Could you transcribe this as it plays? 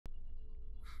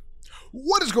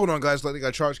What is going on, guys? Lately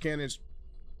got charge cannons.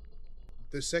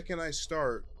 The second I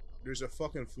start, there's a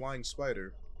fucking flying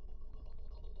spider.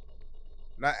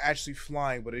 Not actually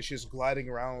flying, but it's just gliding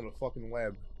around on a fucking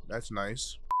web. That's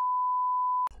nice.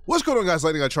 What's going on, guys?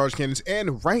 Lately got charge cannons,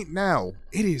 and right now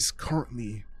it is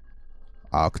currently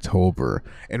October.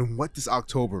 And what does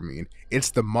October mean?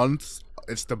 It's the month.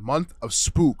 It's the month of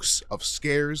spooks, of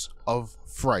scares, of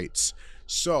frights.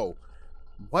 So,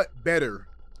 what better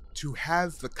to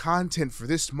have the content for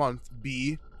this month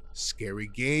be scary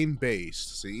game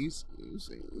based? See,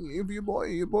 your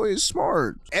boy is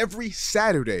smart. Every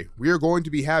Saturday we are going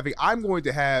to be having. I'm going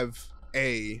to have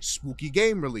a spooky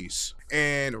game release,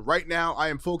 and right now I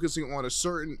am focusing on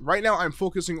I'm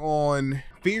focusing on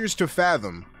Fears to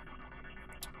Fathom.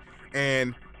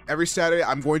 And every Saturday,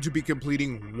 I'm going to be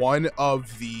completing one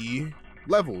of the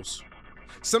levels.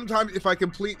 Sometimes if I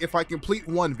complete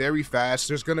one very fast,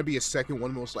 there's gonna be a second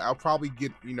one. Mostly, I'll probably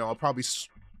get, I'll probably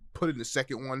put in the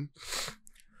second one.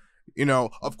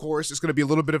 Of course, it's gonna be a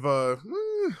little bit of a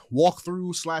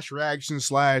walkthrough slash reaction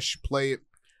slash play it.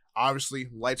 Obviously,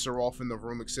 lights are off in the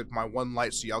room except my one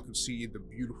light, so y'all can see the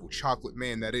beautiful chocolate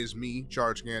man that is me,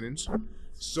 Charge Cannons.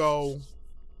 So,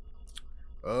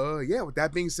 yeah, with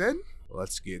that being said,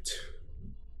 let's get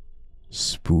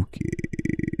spooky.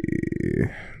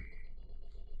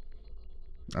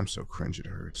 I'm so cringe it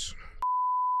hurts.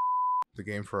 The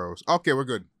game froze. Okay, we're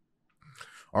good.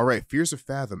 All right, Fears of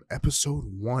Fathom, Episode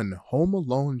 1, Home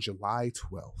Alone, July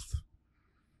 12th.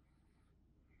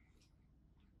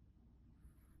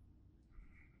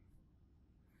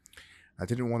 I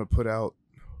didn't want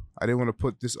to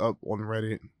put this up on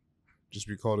Reddit, just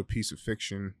be called a piece of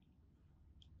fiction.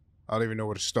 I don't even know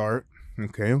where to start.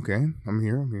 Okay. I'm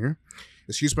here.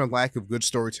 Excuse my lack of good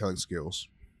storytelling skills.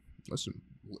 Listen,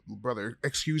 brother,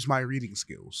 excuse my reading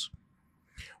skills.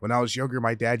 When I was younger,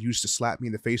 my dad used to slap me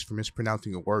in the face for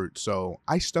mispronouncing a word, so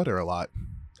I stutter a lot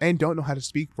and don't know how to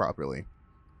speak properly.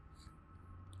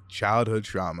 Childhood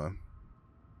trauma.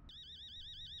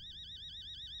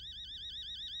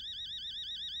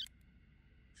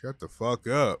 Shut the fuck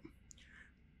up.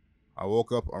 I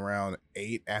woke up around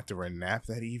 8 after a nap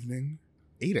that evening.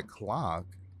 8 o'clock?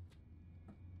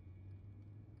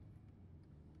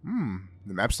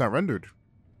 The map's not rendered.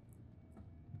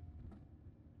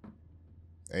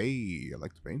 Hey, I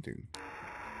like the painting.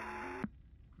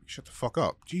 Shut the fuck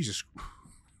up. Jesus. Oh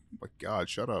my God,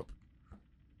 shut up.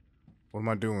 What am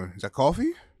I doing? Is that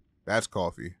coffee? That's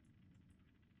coffee.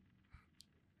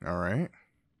 Alright.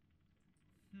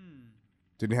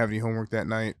 Didn't have any homework that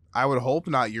night. I would hope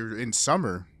not. You're in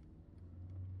summer.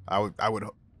 I would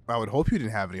hope you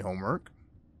didn't have any homework. What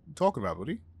are you talking about,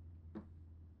 buddy?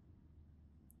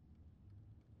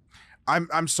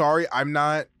 I'm sorry. I'm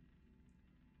not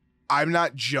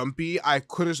jumpy. I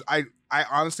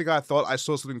honestly thought I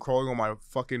saw something crawling on my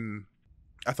fucking.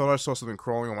 I thought I saw something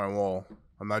crawling on my wall.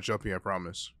 I'm not jumpy, I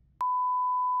promise.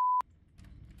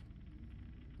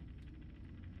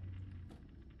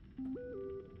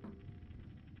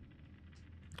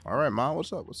 All right, Mom.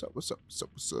 What's up?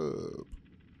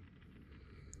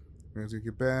 I'm gonna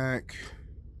get back.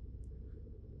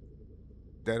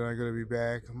 Dad and I gonna be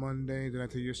back Monday. Did I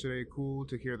tell you yesterday? Cool.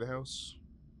 Take care of the house.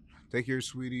 Take care,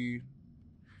 sweetie.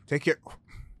 Take care.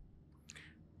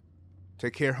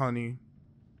 Take care, honey.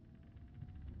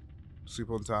 Sleep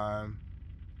on time.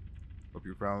 Hope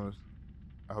you promised.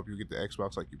 I hope you get the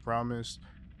Xbox like you promised.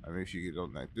 I mean, if you get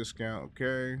on that discount,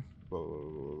 okay. Blah, blah,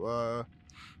 blah, blah.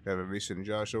 Have a Mason and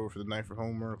Josh over for the night for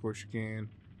homework. Of course you can.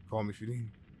 Call me if you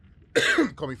need.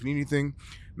 Call me if you need anything.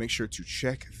 Make sure to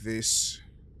check this.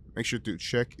 Make sure to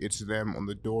check it's them on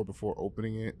the door before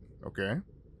opening it. Okay.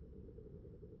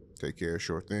 Take care.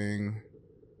 Sure thing.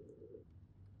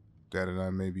 Dad and I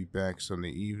may be back Sunday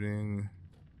evening.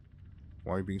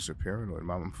 Why are you being so paranoid?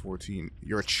 Mom, I'm 14.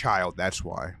 You're a child. That's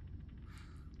why.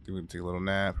 Think we can take a little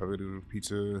nap. Probably do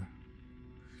pizza.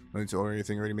 I need to order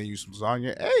anything ready. May use some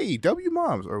lasagna. Hey, W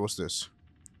Moms. Or what's this?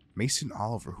 Mason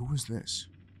Oliver. Who is this?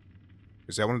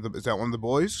 Is that one of the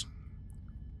boys?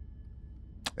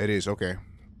 It is. Okay.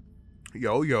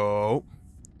 Yo.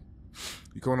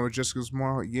 You coming over with Jessica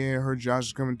tomorrow? Yeah, I heard Josh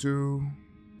is coming too.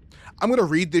 I'm gonna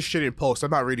read this shit in post.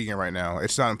 I'm not reading it right now.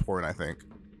 It's not important, I think.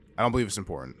 I don't believe it's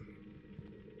important.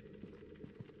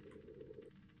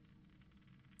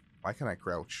 Why can't I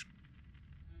crouch?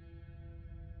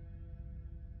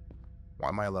 Why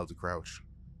am I allowed to crouch?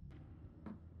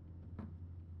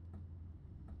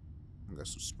 I got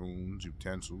some spoons,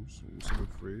 utensils, some in the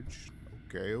fridge.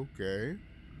 Okay.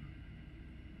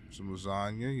 Some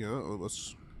lasagna, yeah.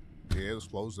 Let's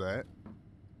close that.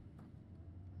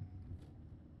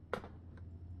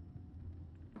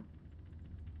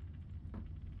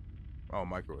 Oh,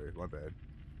 microwave. My bad.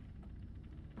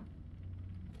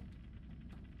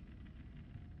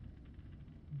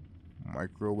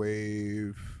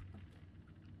 Microwave.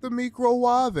 The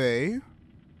microwave.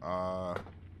 I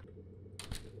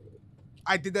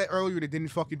did that earlier. It didn't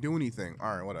fucking do anything.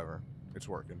 All right, whatever. It's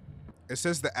working. It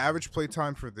says the average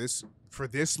playtime for this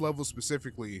level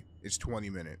specifically is 20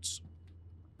 minutes.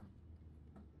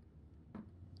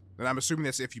 And I'm assuming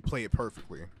that's if you play it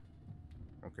perfectly.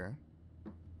 Okay.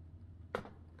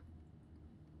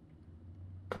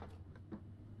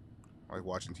 I like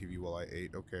watching TV while I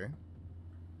ate. Okay.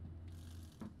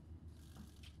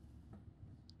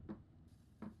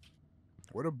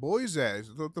 Where the boys at? I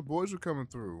thought the boys were coming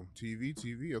through. TV,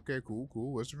 TV. Okay, cool,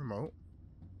 cool. Where's the remote?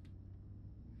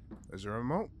 Is there a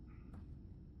remote?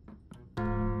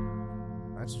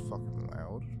 That's fucking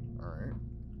loud. Alright.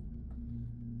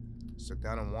 Sit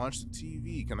down and watch the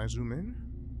TV. Can I zoom in?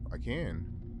 I can.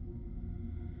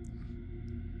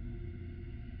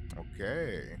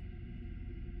 Okay.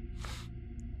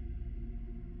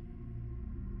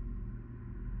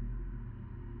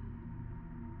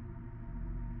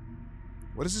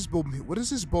 What is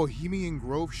this Bohemian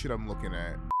Grove shit I'm looking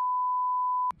at?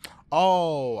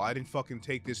 Oh, I didn't fucking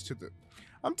take this to the...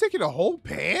 I'm taking a whole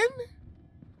pan?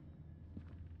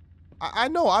 I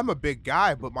know I'm a big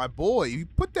guy, but my boy, you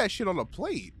put that shit on a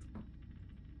plate.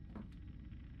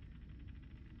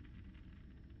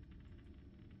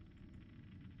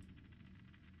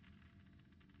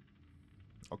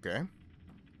 Okay.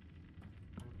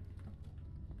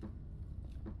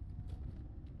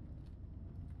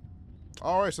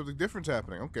 Alright, something different's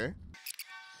happening. Okay.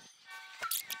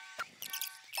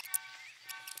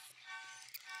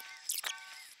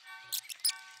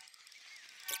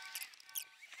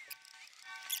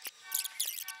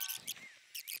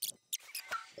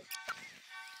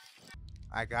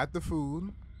 I got the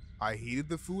food. I heated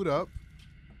the food up.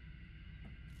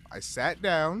 I sat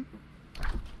down.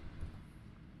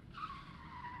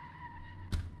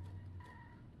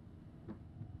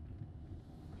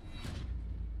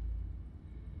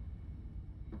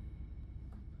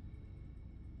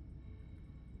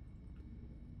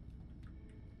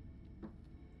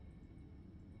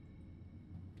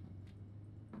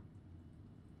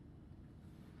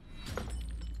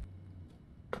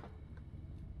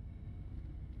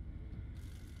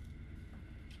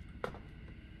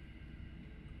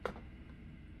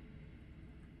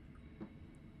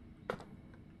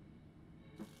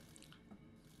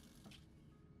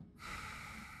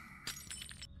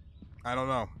 I don't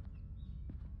know.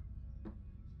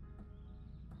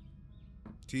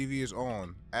 TV is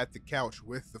on at the couch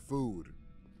with the food.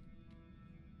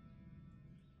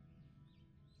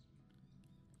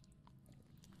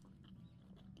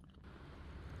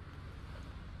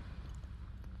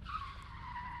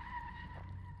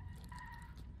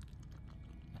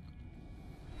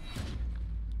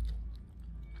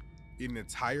 Eat an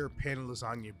entire pan of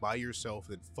lasagna by yourself,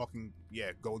 then fucking,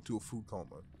 yeah, go into a food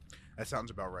coma. That sounds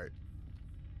about right.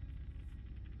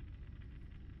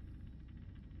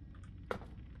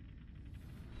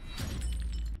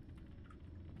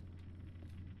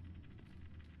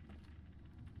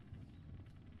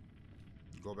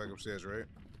 Go back upstairs, right?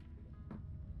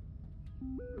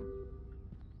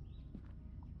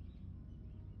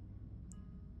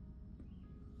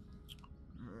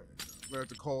 I have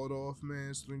to call it off,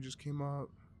 man. Something just came up.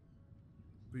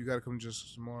 But you gotta come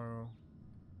just tomorrow.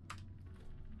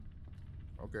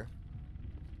 Okay.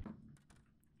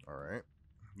 Alright.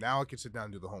 Now I can sit down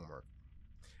and do the homework.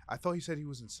 I thought he said he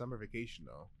was in summer vacation,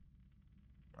 though.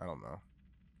 I don't know.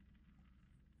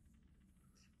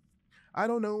 I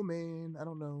don't know, man. I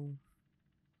don't know.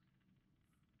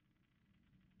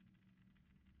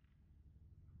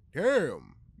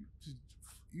 Damn.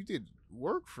 You did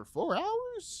work for 4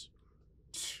 hours?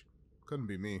 Couldn't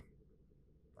be me.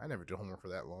 I never did homework for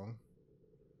that long.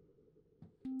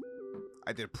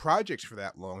 I did projects for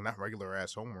that long, not regular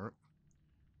ass homework.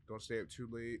 Don't stay up too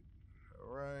late.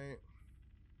 Alright.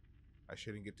 I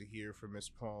shouldn't get to hear from Miss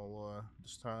Paula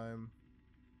this time.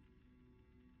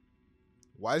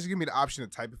 Why does it give me the option to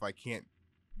type if I can't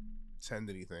send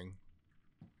anything?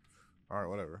 Alright,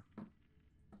 whatever.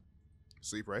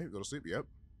 Sleep, right? Go to sleep, yep.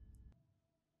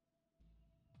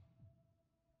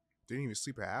 Didn't even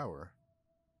sleep an hour.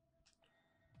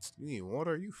 You need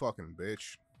water? You fucking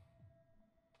bitch.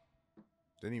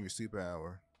 Didn't even sleep an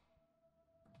hour.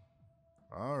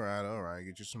 Alright, alright.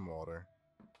 Get you some water.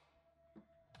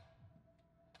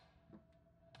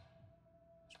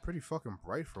 It's pretty fucking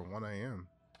bright for 1 a.m.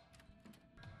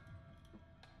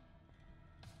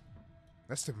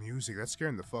 That's the music. That's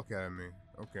scaring the fuck out of me.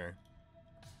 Okay.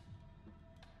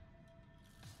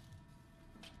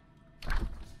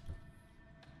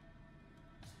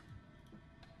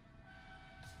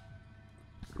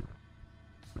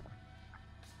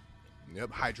 Yep,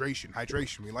 hydration,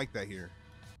 hydration. We like that here.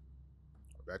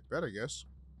 Back to bed, I guess.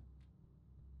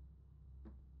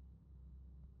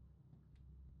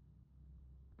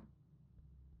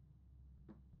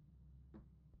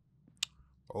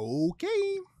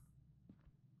 Okay.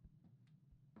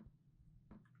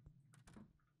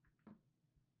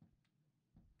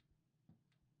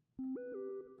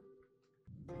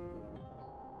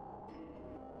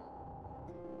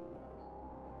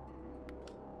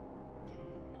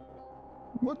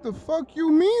 What the fuck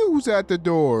you mean who's at the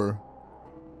door?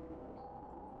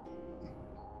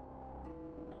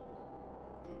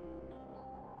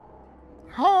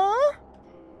 Huh?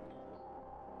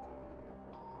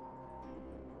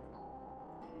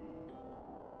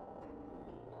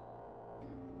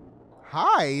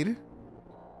 Hide?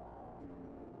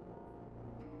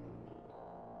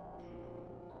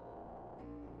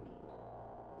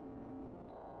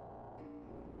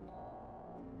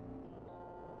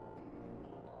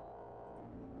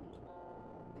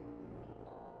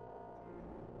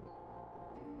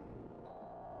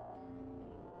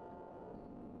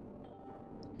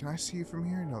 Can I see it from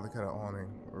here? No, they got an awning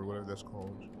or whatever that's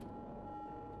called.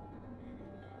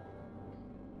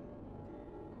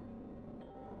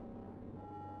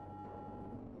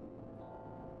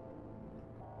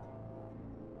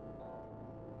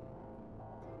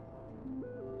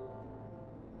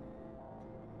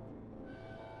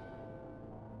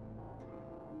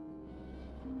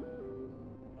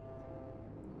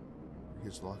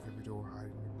 Just lock every door, hide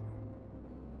in your room.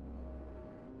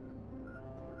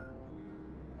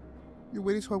 You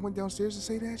waited till I went downstairs to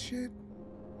say that shit?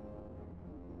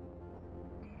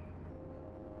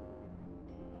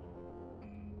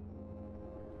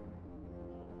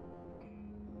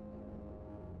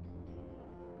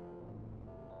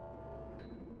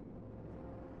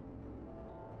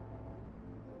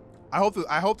 I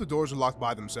hope the doors are locked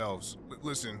by themselves.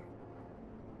 Listen.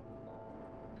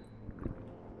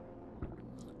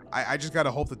 I just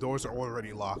gotta hope the doors are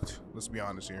already locked. Let's be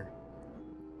honest here.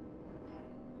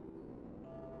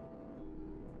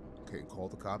 Okay, call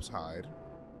the cops, hide.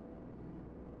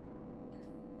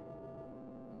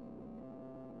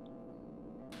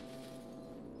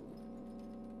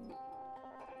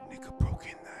 Nigga broke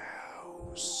in the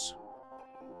house.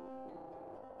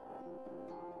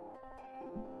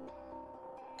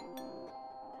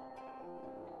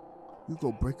 You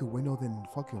go break a window, then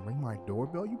fucking ring my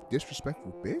doorbell? You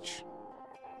disrespectful bitch.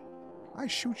 I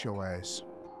shoot your ass.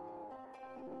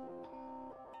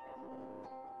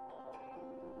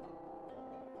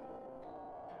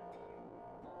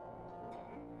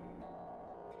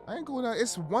 I ain't going down.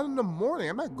 It's 1 in the morning.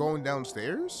 I'm not going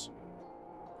downstairs.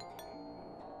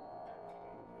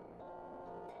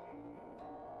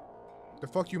 The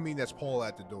fuck you mean that's Paul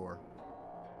at the door?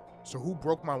 So who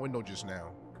broke my window just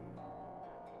now?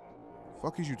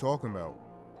 Fuck is you talking about?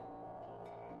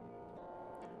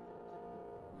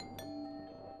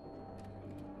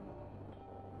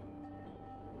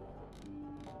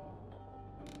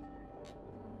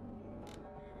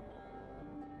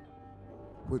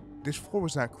 But this floor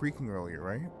was not creaking earlier,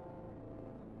 right?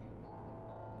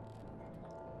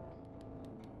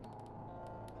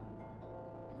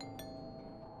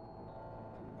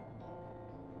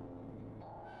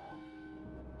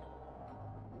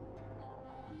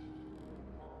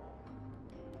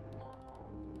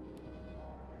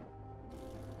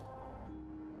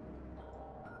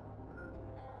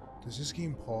 Does this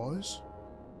game pause?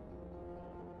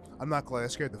 I'm not glad.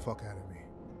 That scared the fuck out of me.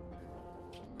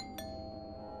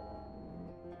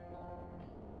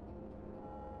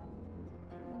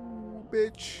 Ooh,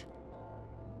 bitch.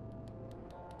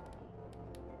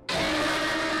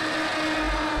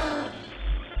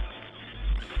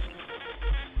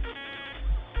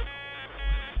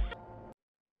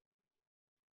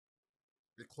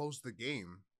 They closed the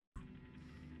game.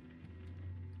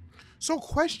 So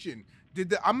question.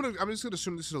 I'm just gonna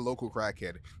assume this is a local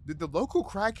crackhead. Did the local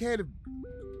crackhead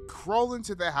crawl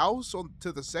into the house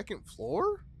to the second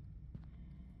floor?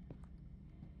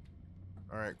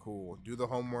 Alright, cool. Do the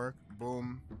homework.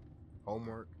 Boom.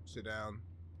 Homework. Sit down.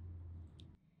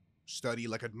 Study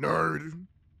like a nerd.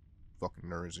 Fucking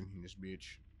nerds in this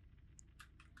bitch.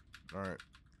 Alright.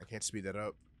 I can't speed that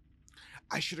up.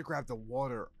 I should have grabbed the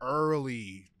water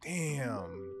early.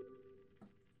 Damn.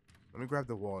 Let me grab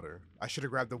the water. I should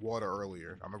have grabbed the water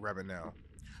earlier. I'm gonna grab it now.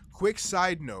 Quick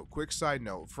side note.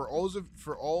 For all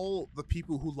the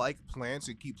people who like plants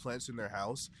and keep plants in their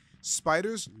house,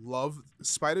 spiders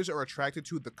are attracted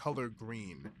to the color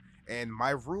green. And my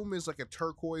room is like a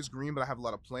turquoise green, but I have a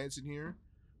lot of plants in here.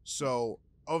 So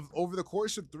over the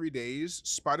course of 3 days,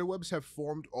 spider webs have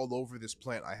formed all over this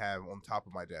plant I have on top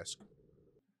of my desk.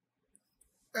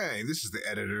 Hey, this is the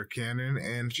editor, Cannon,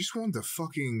 and just wanted to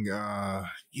fucking,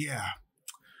 yeah.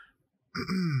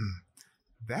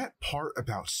 That part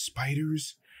about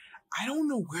spiders, I don't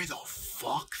know where the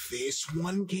fuck this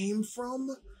one came from.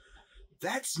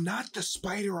 That's not the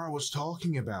spider I was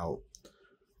talking about.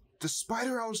 The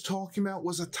spider I was talking about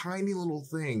was a tiny little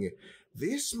thing.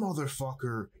 This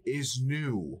motherfucker is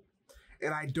new.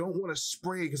 And I don't want to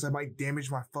spray because I might damage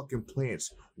my fucking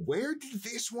plants. Where did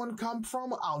this one come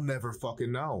from? I'll never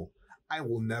fucking know. I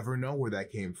will never know where that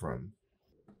came from.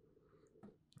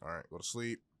 Alright, go to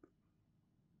sleep.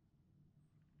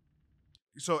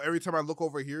 So every time I look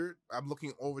over here, I'm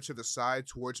looking over to the side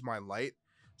towards my light.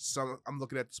 So I'm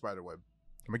looking at the spider web.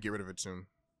 I'm gonna get rid of it soon.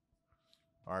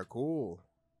 Alright, cool.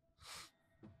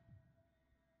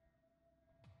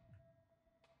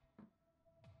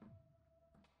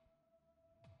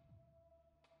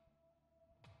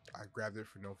 I grabbed it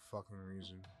for no fucking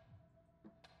reason.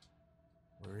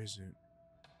 Where is it?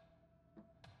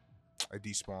 I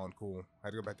despawned. Cool. I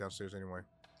had to go back downstairs anyway.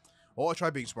 Oh, I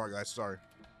tried being smart, guys. Sorry.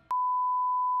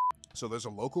 So there's a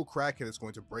local crackhead that's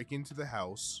going to break into the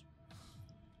house.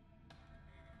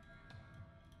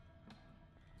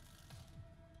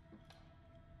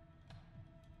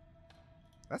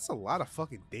 That's a lot of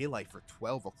fucking daylight for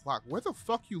 12 o'clock. Where the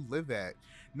fuck you live at?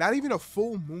 Not even a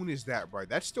full moon is that bright.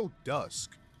 That's still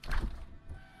dusk.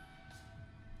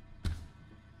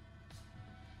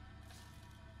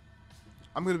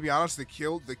 I'm gonna be honest, the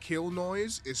kill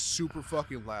noise is super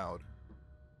fucking loud.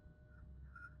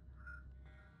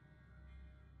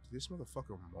 Did this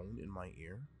motherfucker moan in my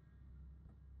ear?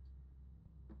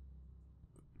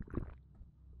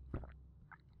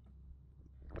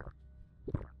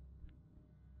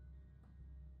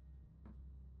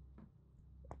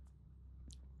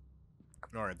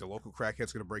 Alright, the local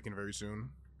crackhead's gonna break in very soon.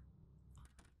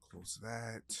 Close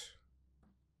that.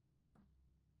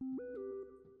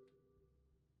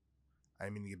 I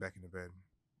didn't mean to get back into bed.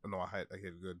 Oh no, I hit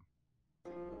it good.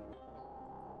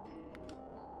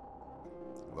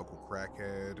 Local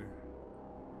crackhead.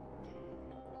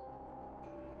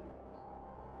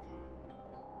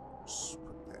 Just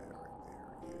put that right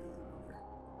there. Yeah, okay.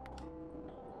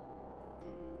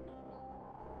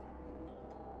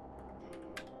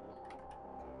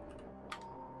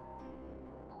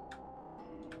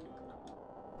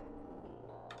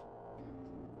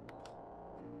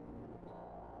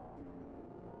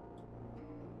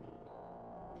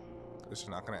 This is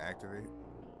not gonna activate.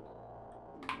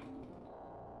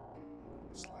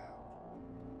 It's loud.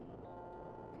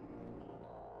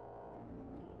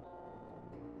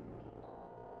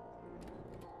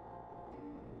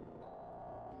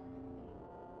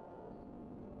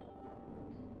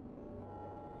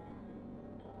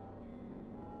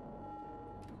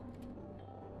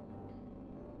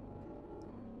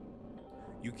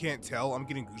 You can't tell, I'm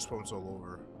getting goosebumps all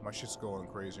over. My shit's going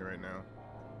crazy right now.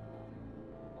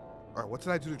 Alright, what did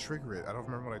I do to trigger it? I don't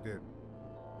remember what I did.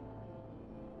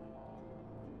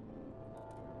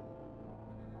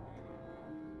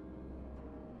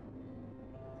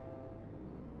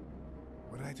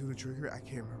 What did I do to trigger it? I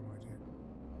can't remember what I did.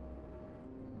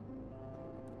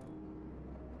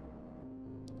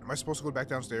 Am I supposed to go back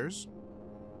downstairs?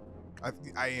 I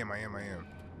am.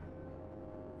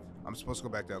 I'm supposed to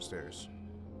go back downstairs.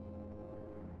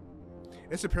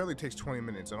 This apparently takes 20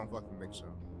 minutes. I don't fucking think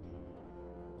so.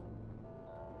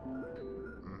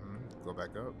 Go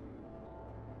back up.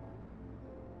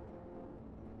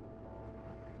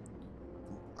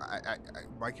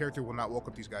 My character will not walk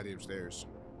up these goddamn stairs.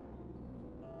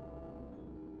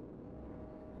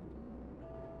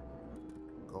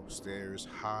 Go upstairs,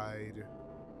 hide.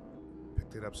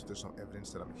 Picked it up so there's no evidence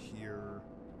that I'm here.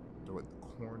 Throw it in the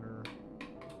corner.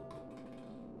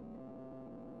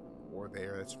 Or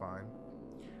there, that's fine.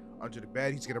 Under the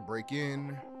bed, he's gonna break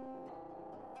in.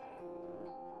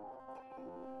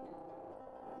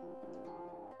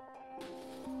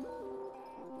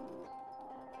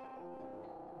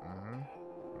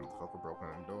 Motherfucker broke in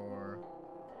the door.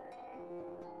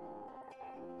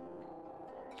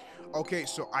 Okay,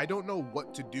 so I don't know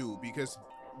what to do because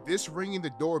this ringing the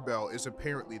doorbell is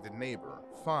apparently the neighbor.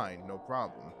 Fine, no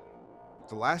problem.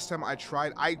 The last time I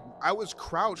tried, I was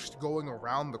crouched going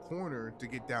around the corner to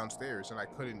get downstairs and I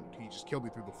couldn't. He just killed me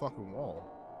through the fucking wall.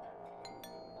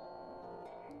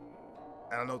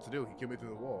 I don't know what to do. He killed me through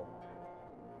the wall.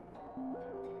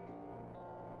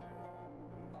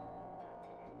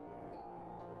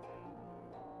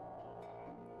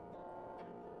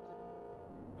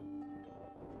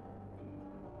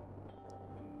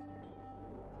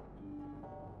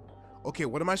 Okay,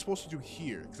 what am I supposed to do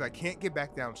here? Because I can't get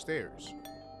back downstairs.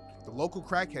 The local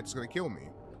crackhead's gonna kill me.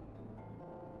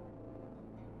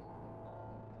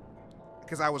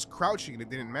 because I was crouching and it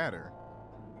didn't matter.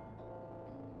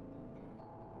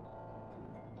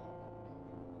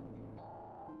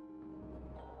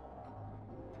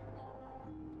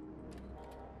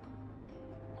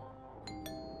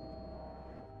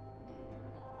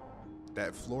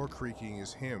 That floor creaking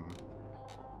is him.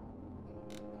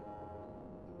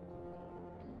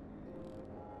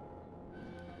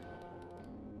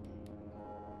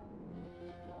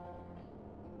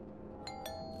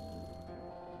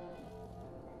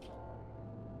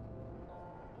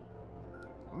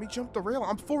 Let me jump the rail.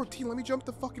 I'm 14. Let me jump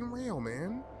the fucking rail,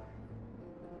 man.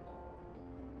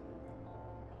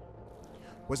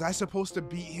 Was I supposed to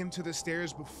beat him to the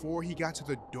stairs before he got to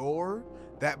the door?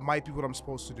 That might be what I'm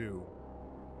supposed to do.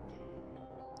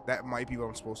 That might be what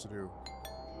I'm supposed to do.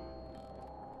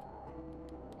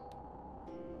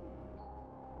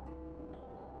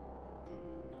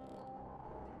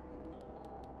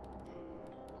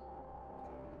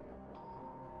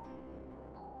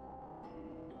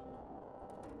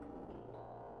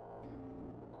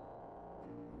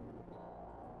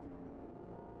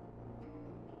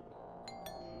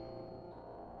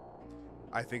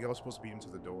 I think I was supposed to beat him to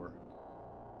the door.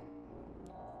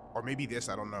 Or maybe this,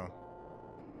 I don't know.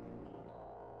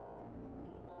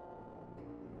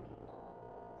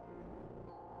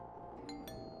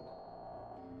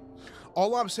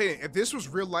 All I'm saying, if this was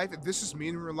real life, if this is me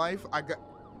in real life, I got...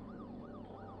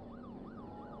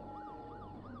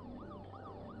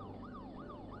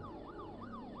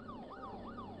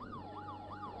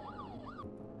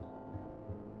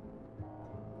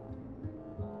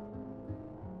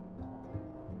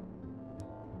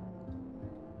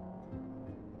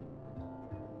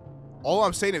 All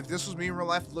I'm saying, if this was me in real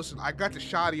life, listen, I got the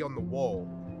shotty on the wall.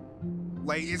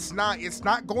 Like, it's not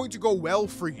going to go well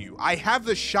for you. I have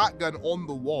the shotgun on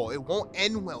the wall. It won't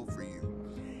end well for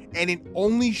you. And it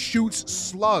only shoots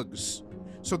slugs.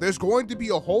 So there's going to be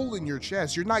a hole in your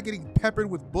chest. You're not getting peppered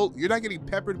with bullets. You're not getting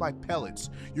peppered by pellets.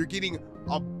 You're getting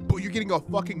a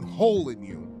fucking hole in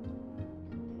you.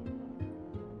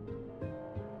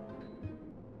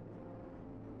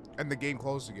 And the game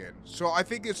closed again. So I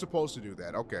think it's supposed to do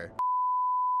that. Okay.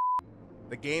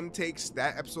 The game takes,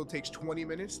 that episode takes 20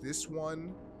 minutes. This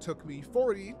one took me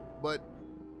 40, but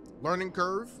learning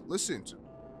curve. Listen,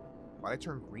 why'd I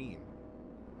turn green?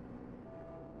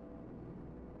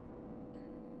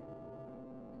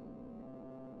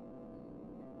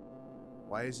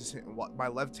 Why is this, my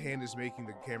left hand is making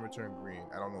the camera turn green.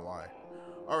 I don't know why.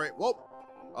 All right, well,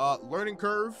 learning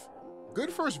curve.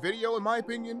 Good first video in my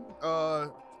opinion.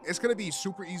 It's gonna be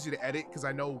super easy to edit because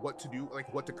I know what to do,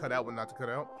 like what to cut out, what not to cut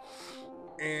out.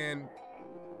 And,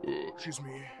 excuse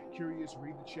me, curious,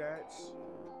 read the chats.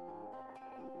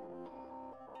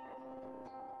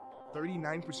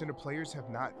 39% of players have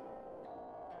not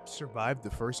survived the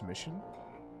first mission.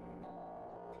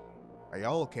 Are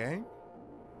y'all okay?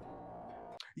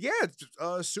 Yeah,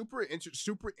 super interesting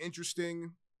super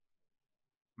interesting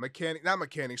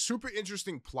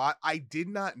plot. I did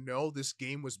not know this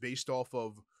game was based off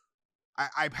of,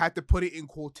 I've had to put it in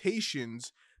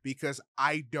quotations because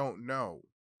I don't know.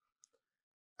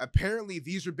 Apparently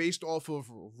these are based off of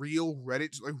real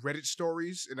Reddit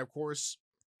stories, and of course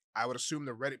I would assume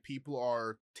the Reddit people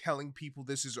are telling people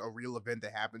this is a real event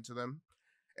that happened to them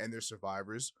and they're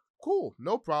survivors. Cool,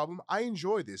 no problem. I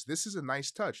enjoy this. This is a nice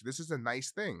touch. This is a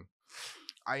nice thing.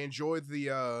 I enjoy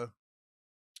the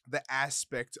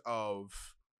aspect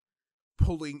of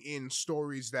pulling in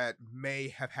stories that may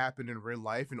have happened in real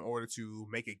life in order to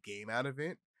make a game out of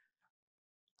it.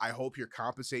 I hope you're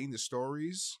compensating the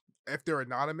stories. If they're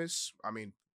anonymous, I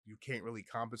mean, you can't really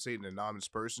compensate an anonymous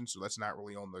person, so that's not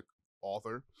really on the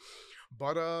author.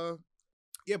 But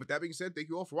yeah, but that being said, thank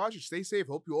you all for watching. Stay safe.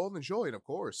 Hope you all enjoy, and of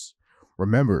course,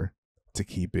 remember to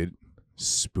keep it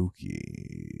spooky.